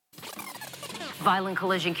Violent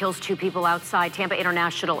collision kills 2 people outside Tampa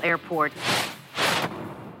International Airport.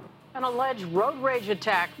 An alleged road rage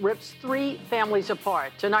attack rips 3 families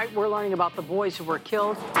apart. Tonight, we're learning about the boys who were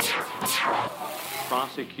killed.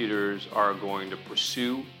 Prosecutors are going to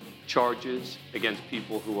pursue charges against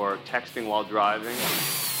people who are texting while driving.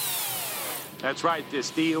 That's right. This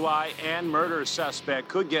DUI and murder suspect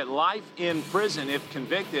could get life in prison if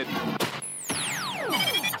convicted.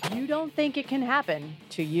 You don't think it can happen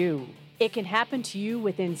to you. It can happen to you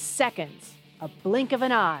within seconds, a blink of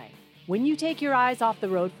an eye. When you take your eyes off the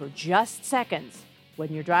road for just seconds,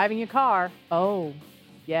 when you're driving your car, oh,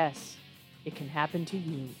 yes, it can happen to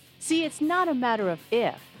you. See, it's not a matter of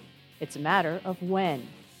if, it's a matter of when.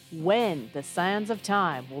 When the sands of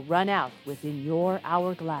time will run out within your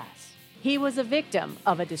hourglass. He was a victim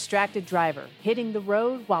of a distracted driver hitting the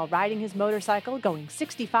road while riding his motorcycle going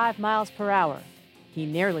 65 miles per hour. He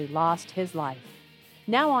nearly lost his life.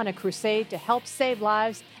 Now on a crusade to help save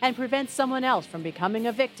lives and prevent someone else from becoming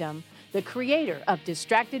a victim, the creator of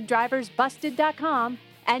DistractedDriversBusted.com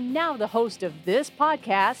and now the host of this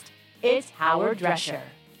podcast is Howard Drescher.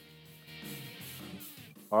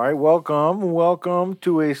 All right, welcome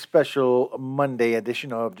to a special Monday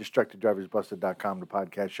edition of DistractedDriversBusted.com, the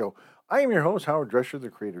podcast show. I am your host, Howard Drescher, the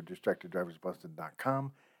creator of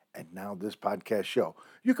DistractedDriversBusted.com, and now this podcast show.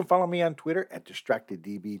 You can follow me on Twitter at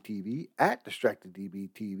DistractedDBTV, at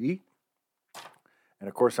DistractedDBTV, and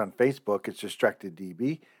of course on Facebook, it's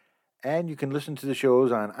DistractedDB, and you can listen to the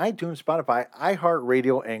shows on iTunes, Spotify,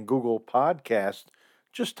 iHeartRadio, and Google Podcasts.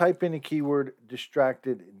 Just type in the keyword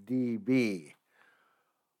DistractedDB.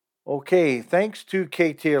 Okay, thanks to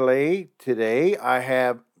KTLA today, I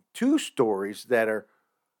have 2 stories that are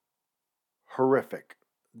horrific.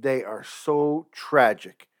 They are so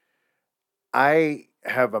tragic. I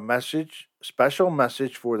have a special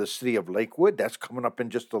message for the city of Lakewood. That's coming up in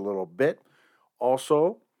just a little bit.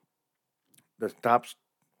 Also, the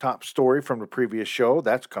top story from the previous show,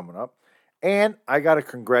 that's coming up. And I got a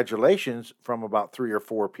congratulations from about 3 or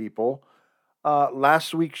 4 people.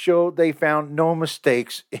 Last week's show, they found no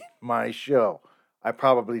mistakes in my show. I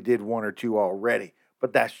probably did 1 or 2 already,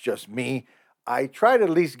 but that's just me. I try to at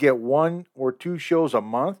least get 1 or 2 shows a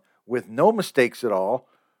month with no mistakes at all.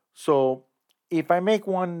 So if I make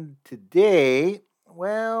one today,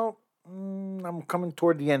 well, I'm coming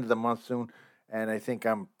toward the end of the month soon, and I think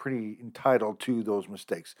I'm pretty entitled to those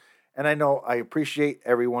mistakes. And I know I appreciate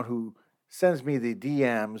everyone who sends me the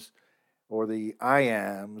DMs or the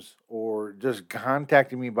IMs or just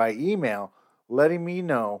contacting me by email, letting me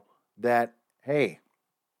know that, hey,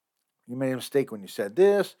 you made a mistake when you said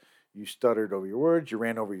this, you stuttered over your words, you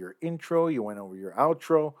ran over your intro, you went over your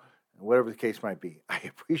outro, and whatever the case might be. I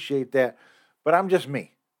appreciate that, but I'm just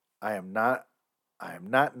me. I am not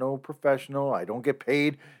no professional. I don't get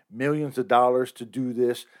paid millions of dollars to do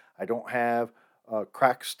this. I don't have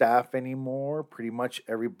crack staff anymore. Pretty much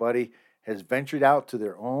everybody has ventured out to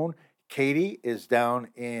their own. Katie is down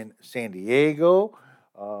in San Diego,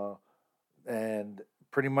 and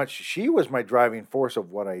pretty much she was my driving force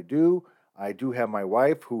of what I do. I do have my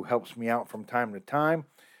wife who helps me out from time to time.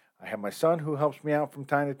 I have my son who helps me out from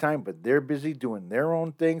time to time, but they're busy doing their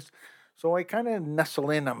own things. So I kind of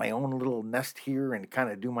nestle in on my own little nest here and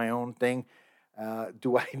kind of do my own thing.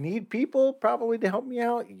 Do I need people probably to help me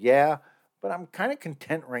out? Yeah, but I'm kind of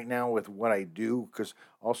content right now with what I do because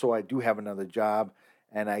also I do have another job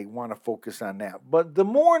and I want to focus on that. But the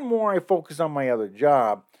more and more I focus on my other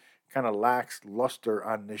job, kind of lacks luster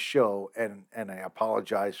on this show, and I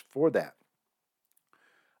apologize for that.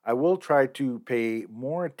 I will try to pay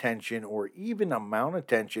more attention or even amount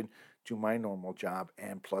attention to my normal job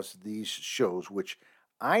and plus these shows, which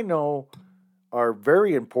I know are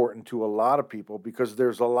very important to a lot of people because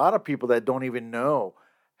there's a lot of people that don't even know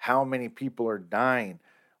how many people are dying.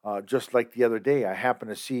 Just like the other day, I happened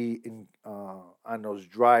to see on those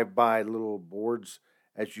drive-by little boards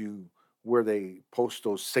where they post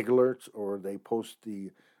those SIG alerts or they post the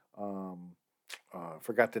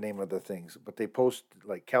forgot the name of the things, but they post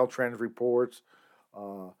like Caltrans reports.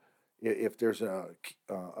 If there's an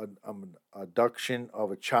abduction of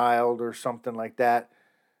a child or something like that,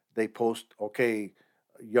 they post, okay,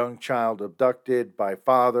 young child abducted by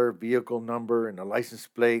father, vehicle number, and a license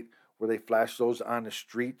plate, where they flash those on the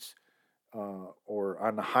streets or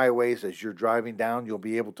on the highways as you're driving down. You'll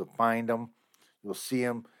be able to find them. You'll see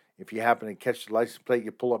them. If you happen to catch the license plate,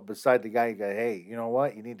 you pull up beside the guy, you go, hey, you know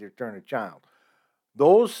what? You need to return a child.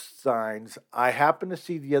 Those signs, I happened to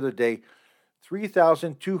see the other day,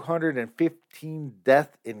 3,215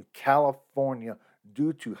 deaths in California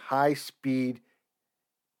due to high-speed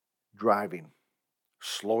driving.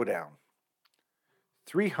 Slow down.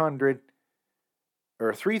 3,215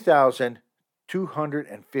 or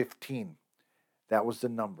 3,215. That was the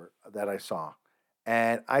number that I saw.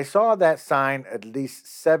 And I saw that sign at least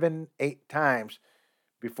 7, 8 times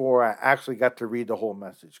before I actually got to read the whole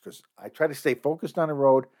message because I try to stay focused on the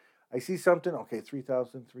road. I see something, okay,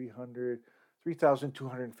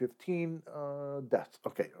 3,215 deaths.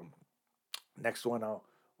 Okay, next one,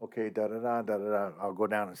 okay, I'll go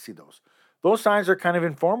down and see those. Those signs are kind of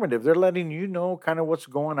informative. They're letting you know kind of what's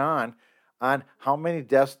going on how many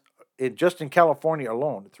deaths just in California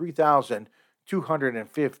alone,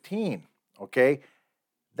 3,215. Okay,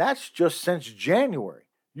 that's just since January.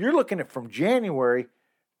 You're looking at from January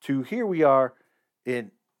to here we are in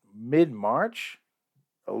mid-March,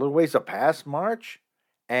 a little ways past March,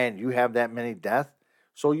 and you have that many deaths.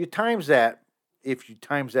 So you times that, if you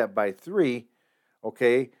times that by 3,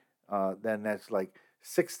 okay, then that's like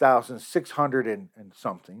 6,600 and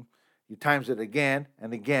something. You times it again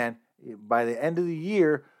and again. By the end of the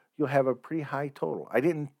year, you'll have a pretty high total. I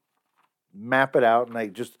didn't map it out, and I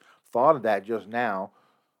just thought of that just now,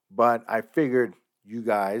 but I figured you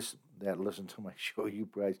guys that listen to my show, you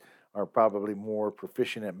guys are probably more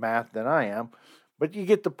proficient at math than I am, but you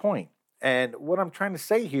get the point. And what I'm trying to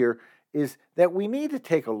say here is that we need to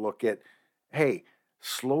take a look at, hey,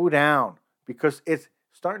 slow down, because it's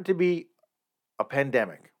starting to be a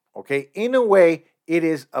pandemic, okay? In a way, it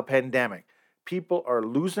is a pandemic. People are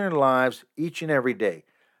losing their lives each and every day.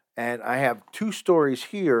 And I have 2 stories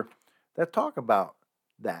here that talk about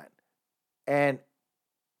that. And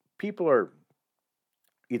people are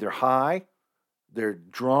either high, they're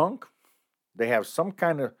drunk, they have some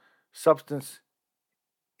kind of substance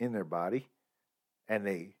in their body, and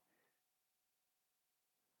they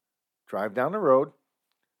drive down the road,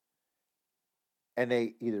 and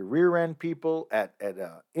they either rear end people at an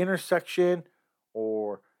intersection,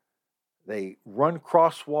 or they run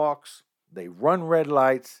crosswalks, they run red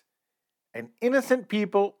lights, and innocent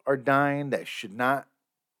people are dying that should not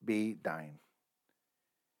be dying.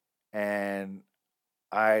 And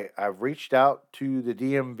I've reached out to the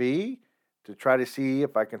DMV to try to see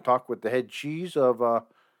if I can talk with the head cheese of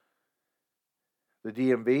the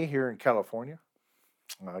DMV here in California.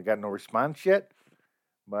 I got no response yet,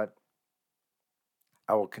 but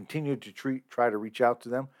I will continue to try to reach out to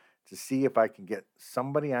them to see if I can get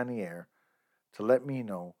somebody on the air to let me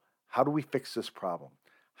know, how do we fix this problem?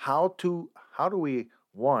 How do we,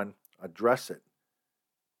 one, address it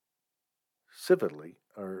civilly,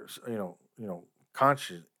 or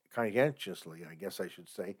conscientiously, I guess I should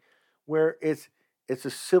say, where it's a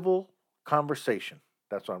civil conversation.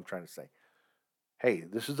 That's what I'm trying to say. Hey,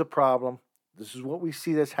 this is a problem. This is what we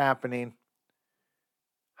see that's happening.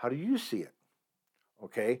 How do you see it?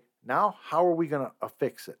 Okay, now how are we going to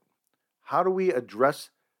fix it? How do we address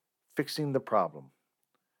fixing the problem?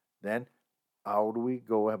 Then, how do we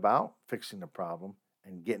go about fixing the problem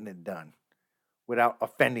and getting it done without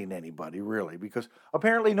offending anybody, really? Because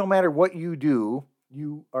apparently no matter what you do,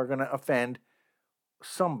 you are going to offend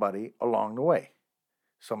somebody along the way.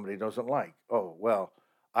 Somebody doesn't like, oh, well,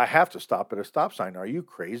 I have to stop at a stop sign. Are you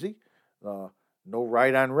crazy? No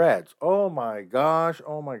right on reds. Oh my gosh.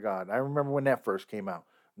 Oh my God. I remember when that first came out.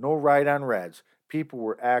 No right on reds. People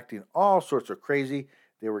were acting all sorts of crazy.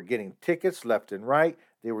 They were getting tickets left and right.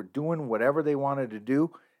 They were doing whatever they wanted to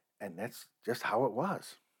do. And that's just how it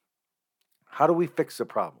was. How do we fix the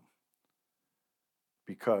problem?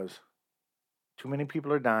 Because too many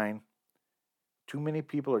people are dying. Too many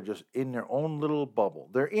people are just in their own little bubble.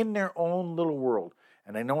 They're in their own little world.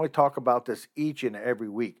 And I know I talk about this each and every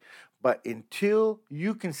week, but until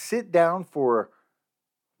you can sit down for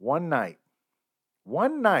one night,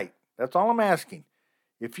 that's all I'm asking.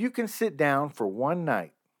 If you can sit down for one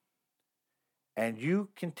night and you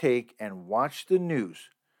can take and watch the news,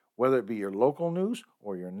 whether it be your local news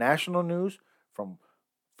or your national news, from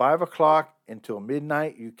 5 o'clock until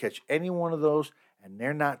midnight, you catch any one of those, and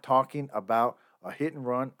they're not talking about a hit and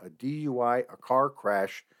run, a DUI, a car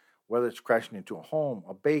crash, whether it's crashing into a home,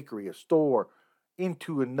 a bakery, a store,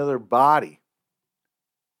 into another body,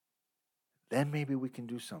 then maybe we can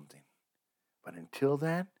do something. But until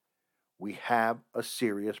then, we have a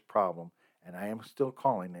serious problem, and I am still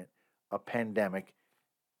calling it a pandemic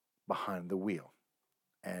behind the wheel.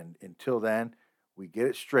 And until then, we get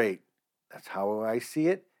it straight. That's how I see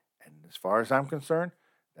it, and as far as I'm concerned,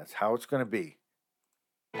 that's how it's going to be.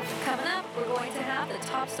 Coming up, we're going to have the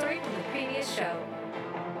top story from the previous show.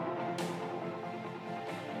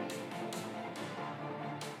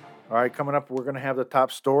 All right, coming up, we're going to have the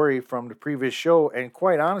top story from the previous show. And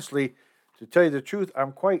quite honestly, to tell you the truth,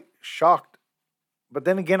 I'm quite shocked. But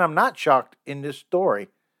then again, I'm not shocked in this story.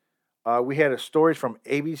 We had stories from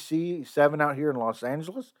ABC 7 out here in Los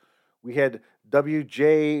Angeles. We had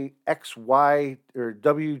WJXY or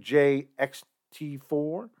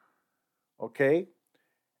WJXT4. Okay.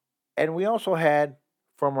 And we also had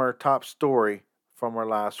from our top story from our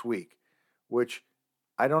last week, which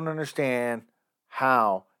I don't understand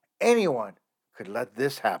how anyone could let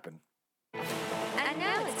this happen. And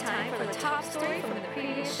now it's time for the top story from the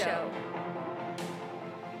previous show.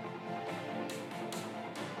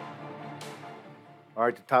 All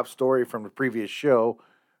right, the top story from the previous show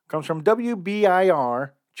comes from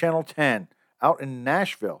WBIR Channel 10 out in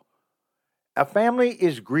Nashville. A family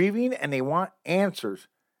is grieving and they want answers.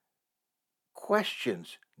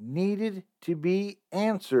 Questions needed to be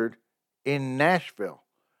answered in Nashville.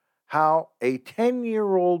 How a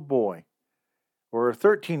 10-year-old boy, or a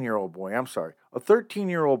 13-year-old boy, a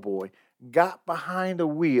 13-year-old boy got behind a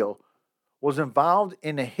wheel, was involved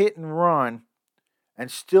in a hit and run, and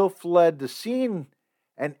still fled the scene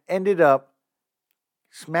and ended up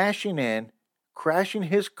smashing in, crashing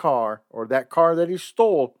his car, or that car that he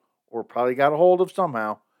stole, or probably got a hold of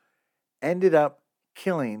somehow, ended up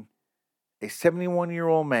killing a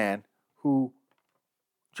 71-year-old man who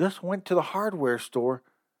just went to the hardware store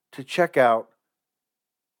to check out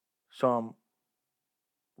some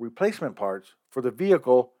replacement parts for the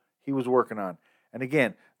vehicle he was working on. And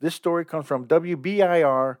again, this story comes from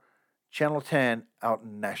WBIR Channel 10 out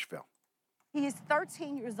in Nashville. He is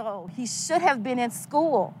 13 years old. He should have been in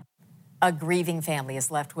school. A grieving family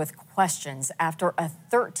is left with questions after a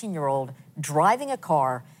 13-year-old driving a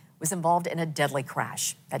car was involved in a deadly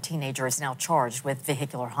crash. That teenager is now charged with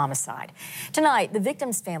vehicular homicide. Tonight, the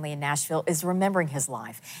victim's family in Nashville is remembering his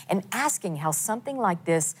life and asking how something like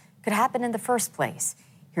this could happen in the first place.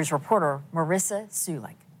 Here's reporter Marissa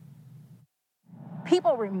Sulik.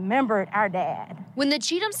 People remembered our dad. When the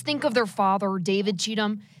Cheathams think of their father, David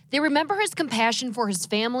Cheatham, they remember his compassion for his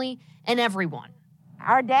family and everyone.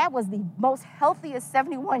 Our dad was the most healthiest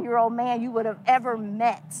 71-year-old man you would have ever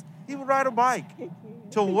met. He would ride a bike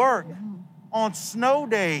to work on snow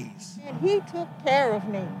days. And he took care of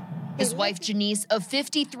me. His wife, Janice, of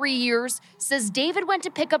 53 years, says David went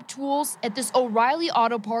to pick up tools at this O'Reilly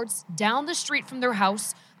Auto Parts down the street from their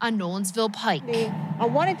house on Nolensville Pike. I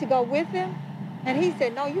wanted to go with him, and he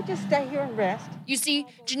said, no, you just stay here and rest. You see,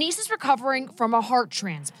 Janice is recovering from a heart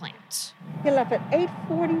transplant. He left at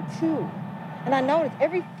 8:42, and I noticed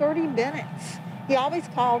every 30 minutes, he always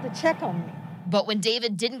called to check on me. But when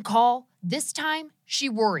David didn't call, this time she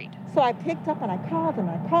worried. So I picked up and I called him,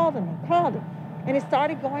 and it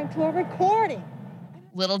started going to a recording.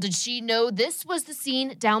 Little did she know this was the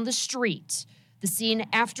scene down the street, the scene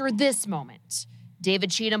after this moment. David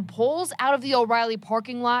Cheatham pulls out of the O'Reilly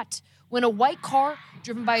parking lot when a white car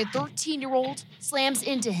driven by a 13-year-old slams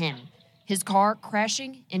into him, his car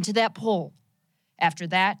crashing into that pole. After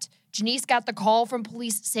that, Janice got the call from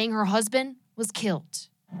police saying her husband was killed.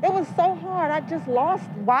 It was so hard, I just lost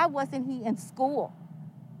it. Why wasn't he in school?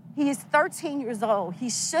 He is 13 years old. He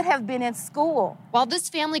should have been in school. While this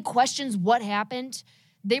family questions what happened,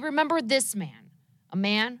 they remember this man, a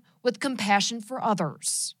man with compassion for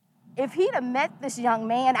others. If he'd have met this young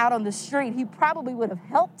man out on the street, he probably would have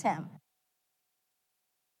helped him.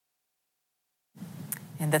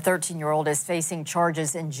 And the 13-year-old is facing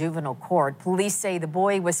charges in juvenile court. Police say the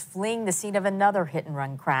boy was fleeing the scene of another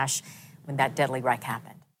hit-and-run crash when that deadly wreck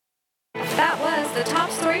happened. That was the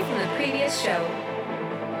top story from the previous show.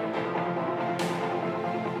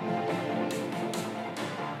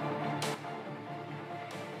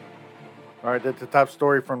 All right, that's the top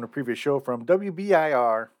story from the previous show from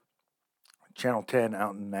WBIR Channel 10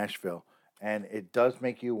 out in Nashville. And it does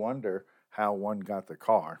make you wonder how one got the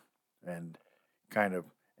car and kind of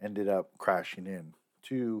ended up crashing in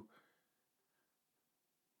to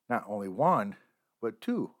not only one, but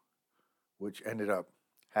two, which ended up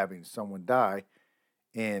having someone die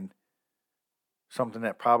in something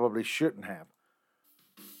that probably shouldn't have.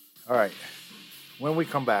 All right, when we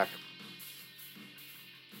come back,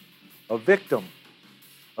 a victim,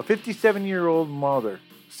 a 57-year-old mother,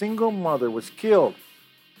 single mother, was killed.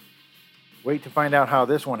 Wait to find out how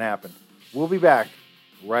this one happened. We'll be back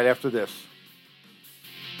right after this.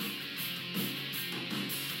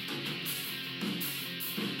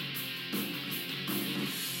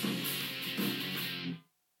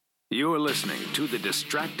 You're listening to the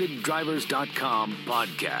DistractedDrivers.com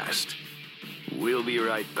podcast. We'll be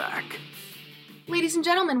right back. Ladies and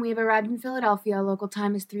gentlemen, we have arrived in Philadelphia. Local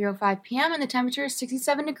time is 3:05 p.m. and the temperature is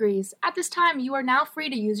 67 degrees. At this time, you are now free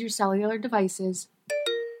to use your cellular devices.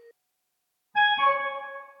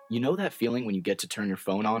 You know that feeling when you get to turn your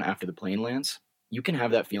phone on after the plane lands? You can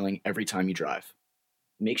have that feeling every time you drive.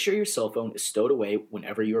 make sure your cell phone is stowed away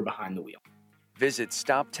whenever you are behind the wheel. Visit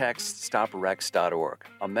StopTextStopWrecks.org.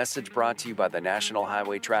 A message brought to you by the National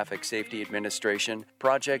Highway Traffic Safety Administration,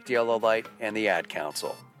 Project Yellow Light, and the Ad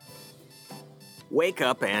Council. Wake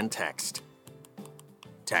up and text.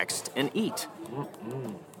 Text and eat.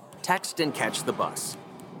 Text and catch the bus.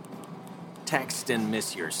 Text and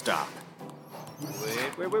miss your stop.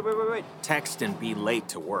 Wait. Text and be late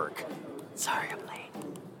to work. Sorry, I'm late.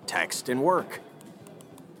 Text and work.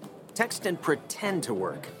 Text and pretend to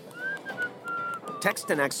work. Text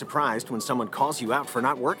and act surprised when someone calls you out for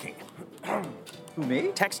not working. Who,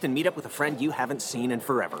 me? Text and meet up with a friend you haven't seen in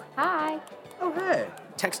forever. Hi. Oh, hey.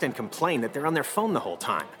 Text and complain that they're on their phone the whole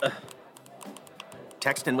time.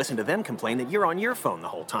 Text and listen to them complain that you're on your phone the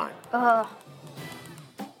whole time.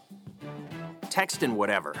 Text and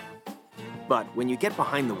whatever. But when you get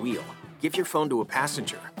behind the wheel, give your phone to a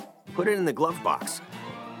passenger. Put it in the glove box.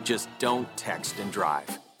 Just don't text and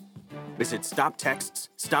drive. Visit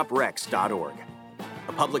StopTextsStopWrecks.org.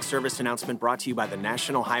 A public service announcement brought to you by the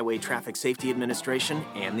National Highway Traffic Safety Administration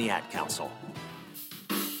and the Ad Council.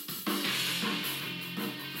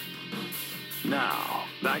 Now,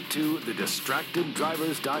 back to the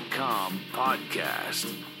DistractedDrivers.com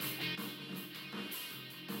podcast.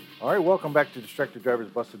 All right, welcome back to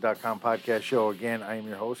DistractedDriversBusted.com podcast show. Again, I am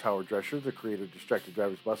your host, Howard Drescher, the creator of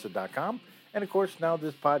DistractedDriversBusted.com. And, of course, now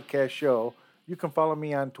this podcast show, you can follow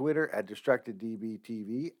me on Twitter at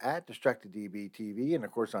DistractedDBTV, at DistractedDBTV, and,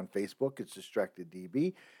 of course, on Facebook, it's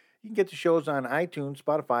DistractedDB. You can get the shows on iTunes,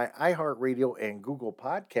 Spotify, iHeartRadio, and Google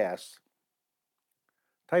Podcasts.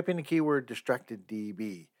 Type in the keyword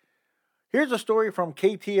DistractedDB. Here's a story from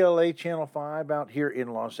KTLA Channel 5 out here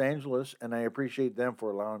in Los Angeles, and I appreciate them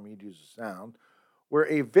for allowing me to use the sound, where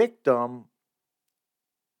a victim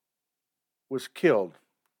was killed.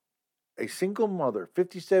 A single mother,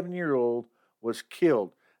 57-year-old, was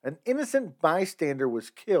killed. An innocent bystander was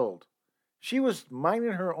killed. She was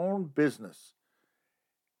minding her own business.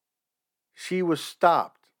 She was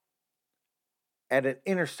stopped at an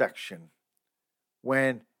intersection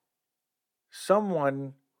when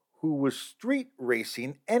someone who was street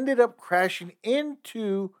racing ended up crashing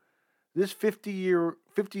into this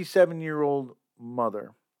 57-year-old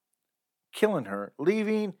mother, killing her,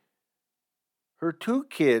 leaving her two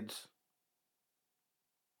kids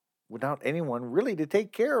without anyone really to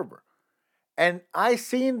take care of her. And I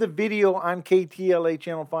seen the video on KTLA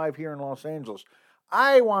Channel 5 here in Los Angeles.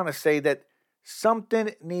 I want to say that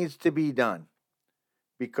something needs to be done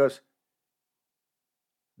because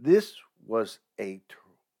this was a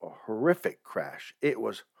horrific crash. It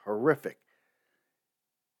was horrific.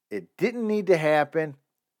 It didn't need to happen,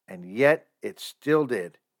 and yet it still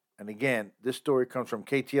did. And again, this story comes from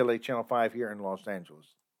KTLA Channel 5 here in Los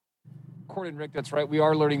Angeles. Gordon, Rick, that's right. We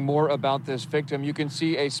are learning more about this victim. You can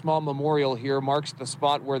see a small memorial here marks the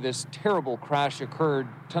spot where this terrible crash occurred.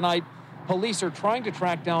 Tonight, police are trying to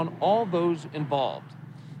track down all those involved.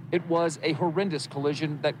 It was a horrendous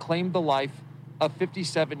collision that claimed the life of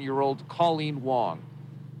 57-year-old Colleen Wong,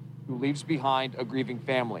 who leaves behind a grieving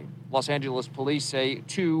family. Los Angeles police say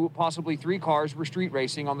 2, possibly 3 cars were street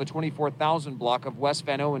racing on the 24,000 block of West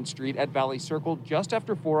Van Owen Street at Valley Circle just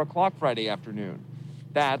after 4 o'clock Friday afternoon.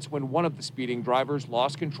 That's when one of the speeding drivers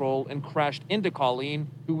lost control and crashed into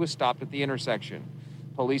Colleen, who was stopped at the intersection.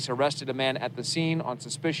 Police arrested a man at the scene on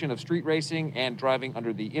suspicion of street racing and driving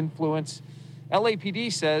under the influence.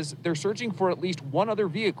 LAPD says they're searching for at least one other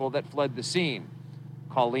vehicle that fled the scene.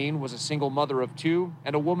 Colleen was a single mother of 2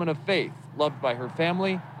 and a woman of faith, loved by her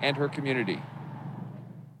family and her community.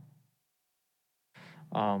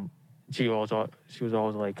 She was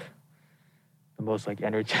always like the most like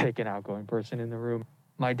energetic and outgoing person in the room.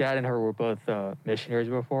 My dad and her were both missionaries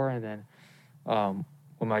before, and then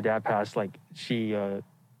when my dad passed, like she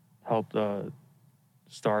helped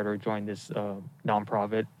start or join this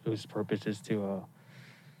nonprofit whose purpose is to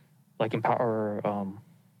like empower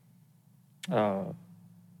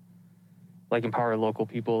local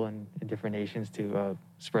people in different nations to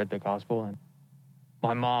spread the gospel. And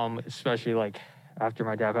my mom, especially like after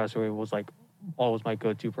my dad passed away, was like always my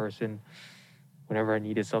go-to person whenever I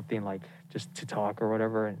needed something, like just to talk or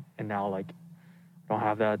whatever. And now like I don't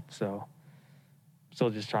have that, so I'm still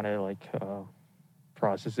just trying to like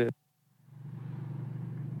process it.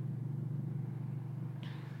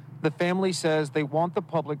 The family says they want the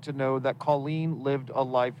public to know that Colleen lived a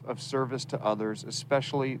life of service to others,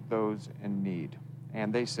 especially those in need.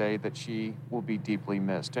 And they say that she will be deeply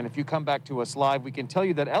missed. And if you come back to us live, we can tell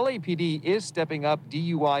you that LAPD is stepping up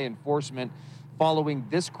DUI enforcement following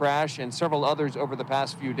this crash and several others over the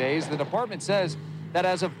past few days. The department says that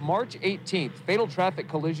as of March 18th, fatal traffic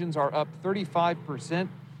collisions are up 35%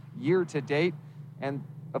 year to date. And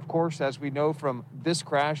of course, as we know from this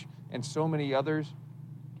crash and so many others,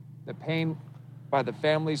 the pain by the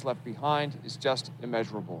families left behind is just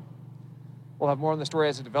immeasurable. We'll have more on the story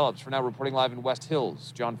as it develops. For now, reporting live in West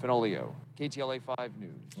Hills, John Fenolio, KTLA 5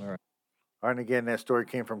 News. All right. And again, that story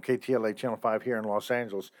came from KTLA Channel 5 here in Los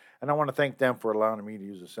Angeles. And I want to thank them for allowing me to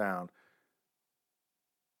use the sound.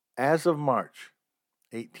 As of March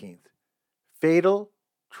 18th, fatal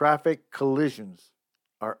traffic collisions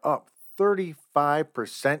are up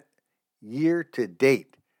 35% year to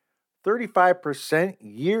date. 35%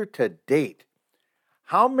 year to date.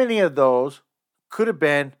 How many of those could have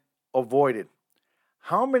been avoided?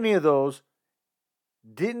 How many of those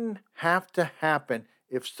didn't have to happen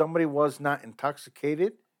if somebody was not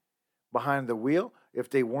intoxicated behind the wheel, if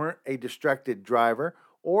they weren't a distracted driver,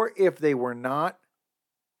 or if they were not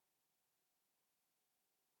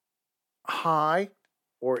high,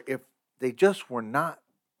 or if they just were not,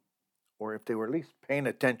 or if they were at least paying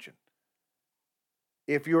attention.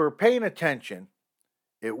 If you were paying attention,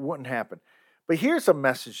 it wouldn't happen. But here's a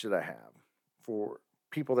message that I have for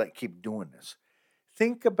people that keep doing this.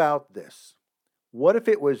 Think about this. What if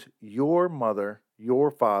it was your mother,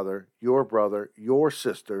 your father, your brother, your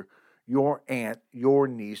sister, your aunt, your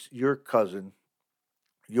niece, your cousin,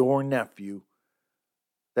 your nephew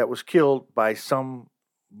that was killed by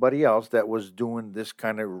somebody else that was doing this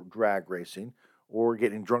kind of drag racing or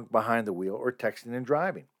getting drunk behind the wheel or texting and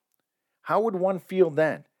driving? How would one feel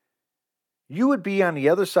then? You would be on the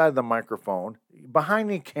other side of the microphone, behind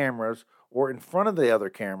the cameras or in front of the other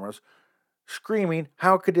cameras, screaming,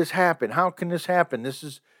 how could this happen? How can this happen? This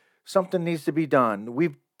is something needs to be done.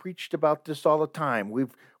 We've preached about this all the time.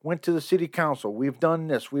 We've went to the city council. We've done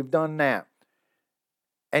this. We've done that.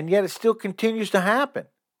 And yet it still continues to happen.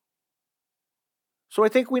 So I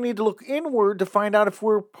think we need to look inward to find out if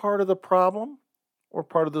we're part of the problem or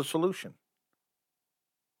part of the solution.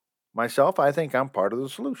 Myself, I think I'm part of the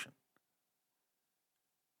solution.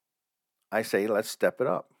 I say, let's step it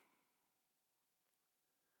up.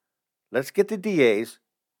 Let's get the DAs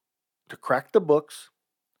to crack the books,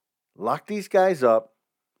 lock these guys up,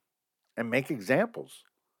 and make examples.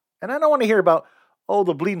 And I don't want to hear about,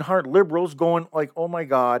 the bleeding heart liberals going like, oh my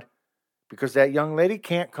God, because that young lady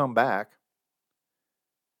can't come back.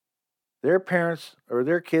 Their parents or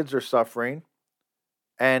their kids are suffering,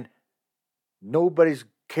 and nobody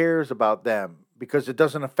cares about them because it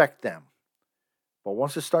doesn't affect them. But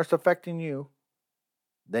once it starts affecting you,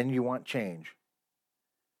 then you want change.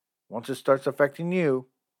 Once it starts affecting you,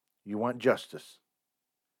 you want justice.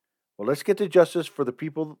 Well, let's get to justice for the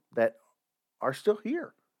people that are still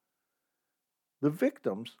here. The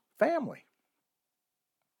victim's family.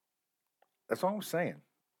 That's all I'm saying.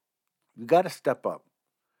 You got to step up.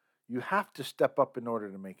 You have to step up in order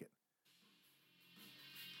to make it.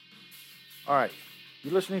 All right.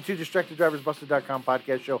 You're listening to DistractedDriversBusted.com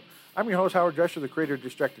podcast show. I'm your host, Howard Drescher, the creator of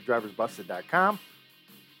DistractedDriversBusted.com.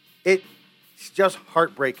 It's just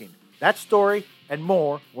heartbreaking. That story and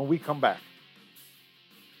more when we come back.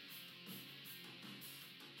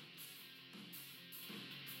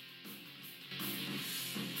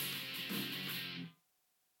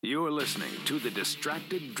 You're listening to the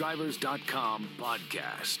DistractedDrivers.com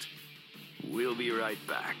podcast. We'll be right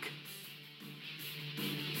back.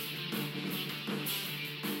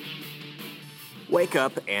 Wake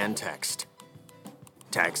up and text.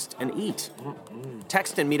 Text and eat.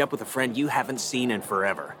 Text and meet up with a friend you haven't seen in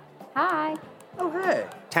forever. Hi. Oh, hey.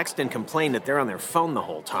 Text and complain that they're on their phone the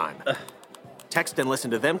whole time. Text and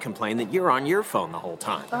listen to them complain that you're on your phone the whole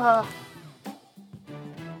time.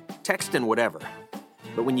 Text and whatever.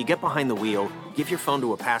 But when you get behind the wheel, give your phone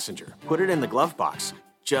to a passenger. Put it in the glove box.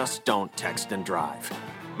 Just don't text and drive.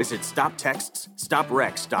 Visit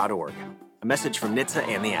StopTextsStopWrecks.org. A message from NHTSA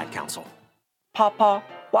and the Ad Council. Papa,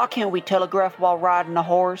 why can't we telegraph while riding a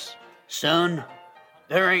horse? Son,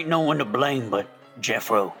 there ain't no one to blame but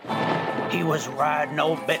Jeffro. He was riding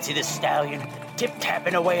old Betsy the Stallion,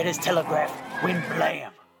 tip-tapping away at his telegraph, when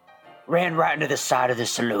blam! Ran right into the side of the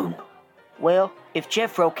saloon. Well, if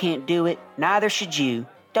Jeffro can't do it, neither should you.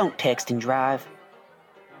 Don't text and drive.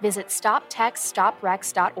 Visit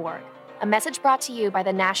StopTextsStopWrecks.org. A message brought to you by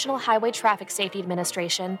the National Highway Traffic Safety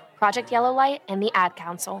Administration, Project Yellow Light, and the Ad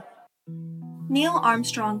Council. Neil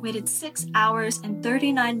Armstrong waited 6 hours and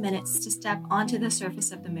 39 minutes to step onto the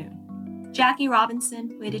surface of the moon. Jackie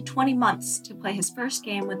Robinson waited 20 months to play his first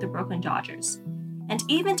game with the Brooklyn Dodgers. And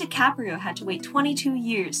even DiCaprio had to wait 22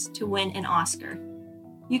 years to win an Oscar.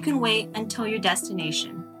 You can wait until your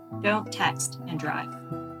destination. Don't text and drive.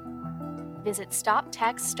 Visit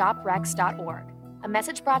StopTextsStopWrecks.org. A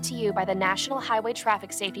message brought to you by the National Highway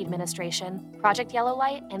Traffic Safety Administration, Project Yellow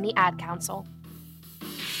Light, and the Ad Council.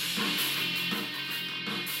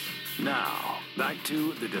 Now, back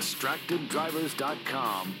to the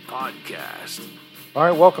DistractedDrivers.com podcast. All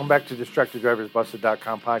right, welcome back to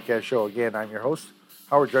DistractedDriversBusted.com podcast show. Again, I'm your host,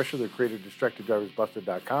 Howard Drescher, the creator of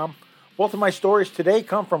DistractedDriversBusted.com. Both of my stories today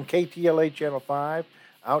come from KTLA Channel 5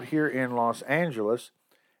 out here in Los Angeles.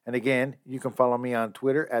 And again, you can follow me on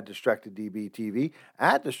Twitter at DistractedDBTV,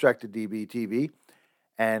 at DistractedDBTV.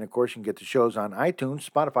 And, of course, you can get the shows on iTunes,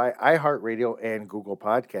 Spotify, iHeartRadio, and Google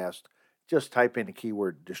Podcast. Just type in the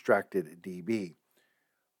keyword DistractedDB.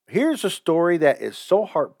 Here's a story that is so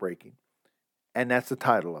heartbreaking, and that's the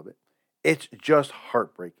title of it. It's just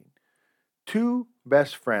heartbreaking. Two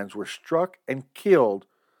best friends were struck and killed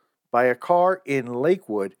by a car in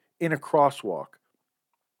Lakewood in a crosswalk.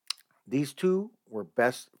 These two were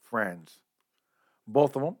best friends.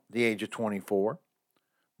 Both of them, the age of 24.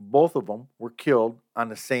 Both of them were killed on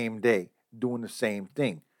the same day, doing the same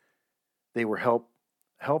thing. They were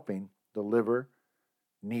helping deliver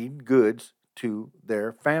needed goods to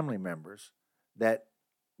their family members that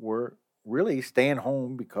were really staying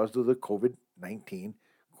home because of the COVID-19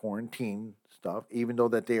 quarantine stuff, even though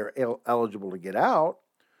that they are eligible to get out,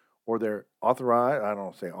 or they're authorized. I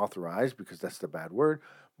don't say authorized because that's the bad word,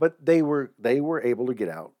 but they were able to get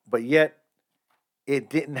out. But yet, it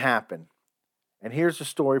didn't happen. And here's a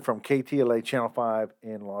story from KTLA Channel 5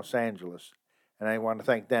 in Los Angeles. And I want to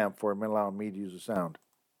thank them for allowing me to use the sound.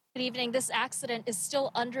 Good evening. This accident is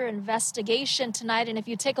still under investigation tonight, and if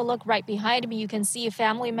you take a look right behind me, you can see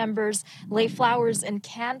family members lay flowers and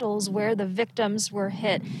candles where the victims were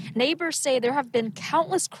hit. Neighbors say there have been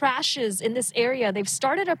countless crashes in this area. They've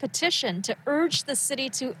started a petition to urge the city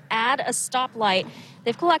to add a stoplight.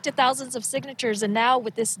 They've collected thousands of signatures, and now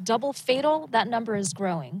with this double fatal, that number is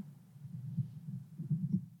growing.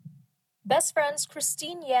 Best friends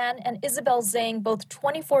Christine Yan and Isabel Zhang, both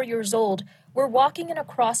 24 years old, were walking in a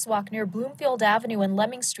crosswalk near Bloomfield Avenue and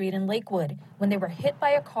Lemming Street in Lakewood when they were hit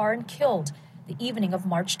by a car and killed the evening of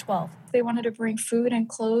March 12th. They wanted to bring food and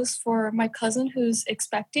clothes for my cousin who's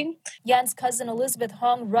expecting. Yan's cousin Elizabeth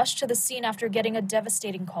Hong rushed to the scene after getting a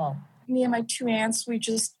devastating call. Me and my two aunts, we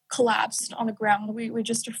just collapsed on the ground. We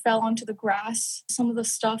just fell onto the grass. Some of the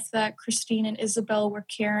stuff that Christine and Isabel were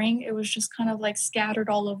carrying, it was just kind of like scattered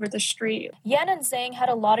all over the street. Yan and Zhang had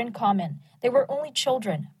a lot in common. They were only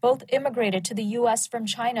children. Both immigrated to the U.S. from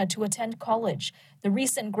China to attend college. The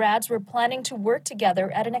recent grads were planning to work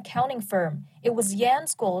together at an accounting firm. It was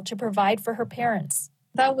Yan's goal to provide for her parents.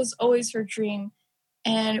 That was always her dream.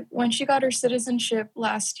 And when she got her citizenship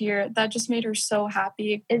last year, that just made her so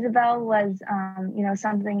happy. Isabel was,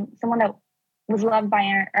 someone that was loved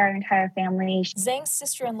by our entire family. Zhang's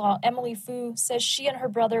sister-in-law, Emily Fu, says she and her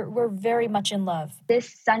brother were very much in love.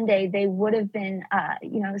 This Sunday, they would have been,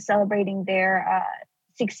 celebrating their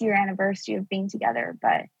 6-year anniversary of being together.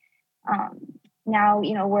 But now,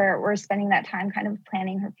 we're spending that time kind of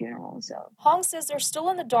planning her funeral. So Hong says they're still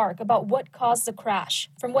in the dark about what caused the crash.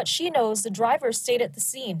 From what she knows, the driver stayed at the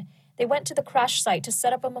scene. They went to the crash site to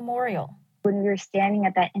set up a memorial. When we were standing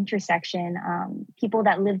at that intersection, people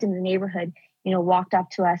that lived in the neighborhood, walked up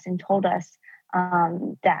to us and told us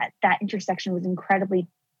that intersection was incredibly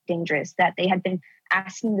dangerous, that they had been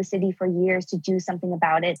asking the city for years to do something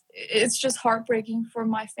about it. It's just heartbreaking for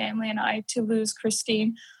my family and I to lose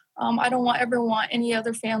Christine. I don't ever want any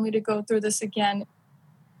other family to go through this again.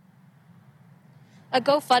 A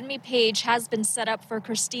GoFundMe page has been set up for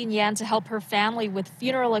Christine Yan to help her family with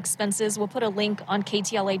funeral expenses. We'll put a link on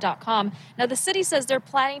KTLA.com. Now, the city says they're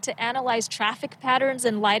planning to analyze traffic patterns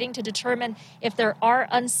and lighting to determine if there are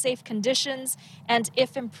unsafe conditions and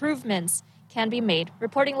if improvements can be made.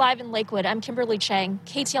 Reporting live in Lakewood, I'm Kimberly Chang,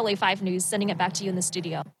 KTLA 5 News, sending it back to you in the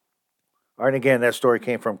studio. All right, again, that story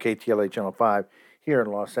came from KTLA Channel 5 here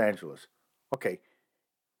in Los Angeles. Okay,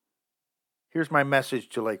 here's my message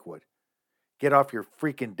to Lakewood. Get off your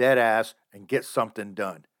freaking dead ass and get something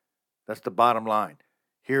done. That's the bottom line.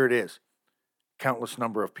 Here it is. Countless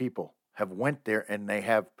number of people have went there and they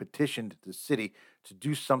have petitioned the city to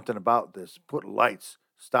do something about this. Put lights,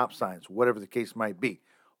 stop signs, whatever the case might be.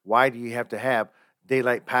 Why do you have to have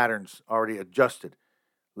daylight patterns already adjusted?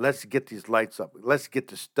 Let's get these lights up. Let's get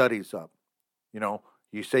the studies up.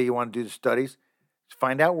 You say you want to do the studies.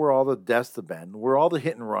 Find out where all the deaths have been, where all the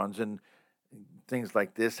hit and runs and things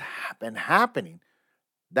like this have been happening.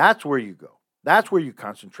 That's where you go. That's where you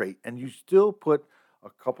concentrate. And you still put a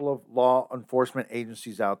couple of law enforcement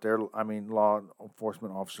agencies out there, law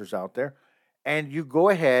enforcement officers out there, and you go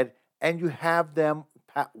ahead and you have them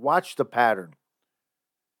watch the pattern.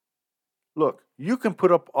 Look, You can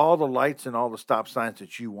put up all the lights and all the stop signs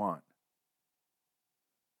that you want.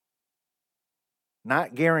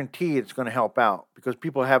 Not guarantee it's going to help out because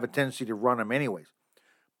people have a tendency to run them anyways.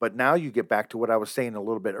 But now you get back to what I was saying a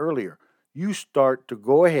little bit earlier. You start to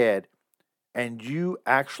go ahead and you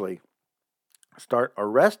actually start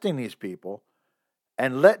arresting these people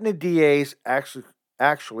and letting the DAs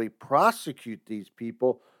actually prosecute these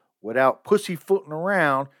people without pussyfooting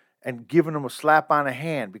around and giving them a slap on the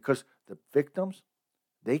hand, because the victims,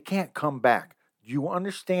 they can't come back. You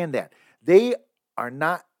understand that? They are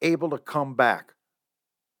not able to come back.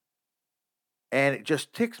 And it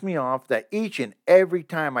just ticks me off that each and every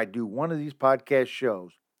time I do one of these podcast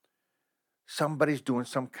shows, somebody's doing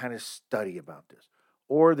some kind of study about this.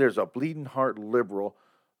 Or there's a bleeding heart liberal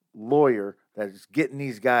lawyer that is getting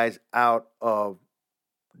these guys out of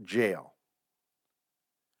jail.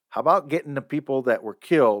 How about getting the people that were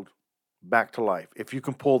killed back to life? If you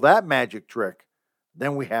can pull that magic trick,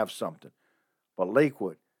 then we have something. But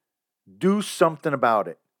Lakewood, do something about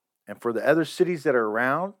it. And for the other cities that are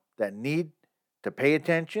around that need to pay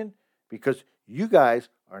attention, because you guys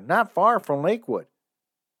are not far from Lakewood.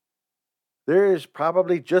 There is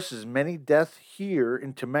probably just as many deaths here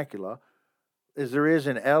in Temecula as there is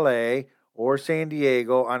in LA or San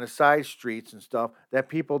Diego on the side streets and stuff that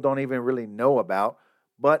people don't even really know about.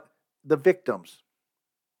 But the victims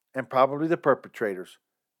and probably the perpetrators,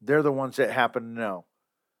 they're the ones that happen to know.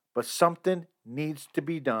 But something needs to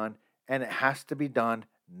be done, and it has to be done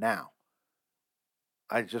now.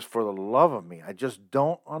 For the love of me, I just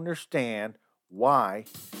don't understand why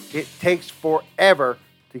it takes forever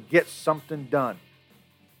to get something done.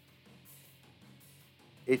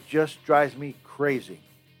 It just drives me crazy.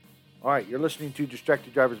 All right, you're listening to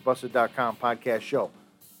DistractedDriversBusted.com podcast show.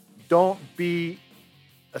 Don't be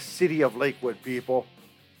a city of Lakewood, people.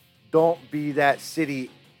 Don't be that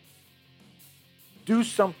city. Do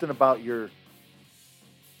something about your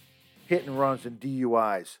hit and runs and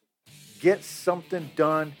DUIs. Get something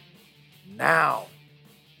done now.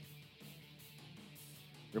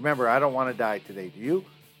 Remember, I don't want to die today. Do you?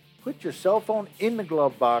 Put your cell phone in the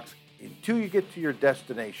glove box until you get to your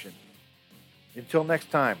destination. Until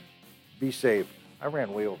next time, be safe. I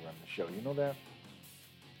ran way over on the show. You know that?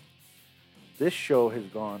 This show has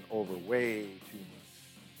gone over way too much.